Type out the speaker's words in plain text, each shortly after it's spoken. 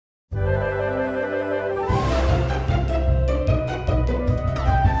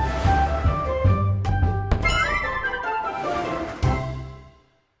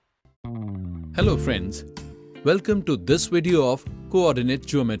Hello friends, welcome to this video of coordinate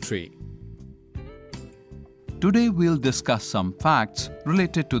geometry. Today we'll discuss some facts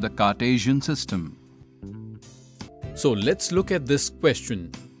related to the Cartesian system. So let's look at this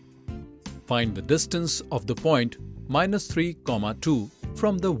question. Find the distance of the point -3, 2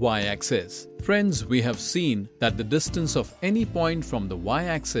 from the y-axis. Friends, we have seen that the distance of any point from the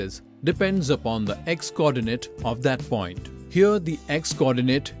y-axis depends upon the x-coordinate of that point. Here the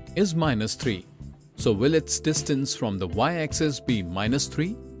x-coordinate is -3. So will its distance from the y-axis be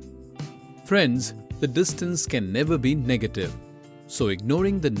 -3? Friends, the distance can never be negative. So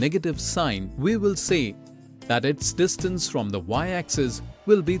ignoring the negative sign, we will say that its distance from the y-axis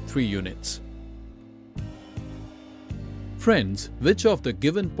will be 3 units. Friends, which of the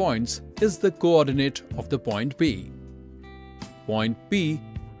given points is the coordinate of the point P? Point P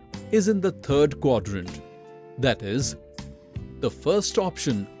is in the third quadrant. That is, the first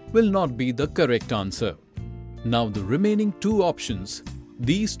option will not be the correct answer. Now the remaining two options,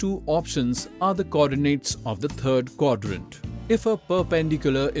 these two options are the coordinates of the third quadrant. If a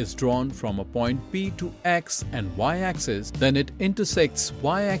perpendicular is drawn from a point P to x and y-axis, then it intersects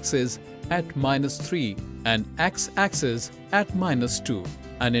y-axis at -3 and x-axis at -2.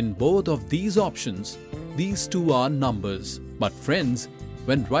 And in both of these options, these two are numbers. But friends,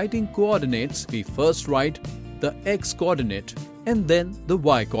 when writing coordinates, we first write the x-coordinate and then the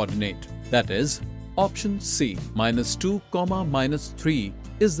y-coordinate. That is, option C, -2, -3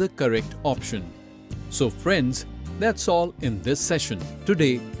 is the correct option. So friends, that's all in this session.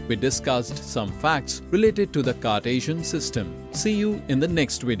 Today, we discussed some facts related to the Cartesian system. See you in the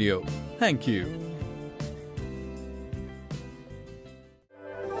next video. Thank you.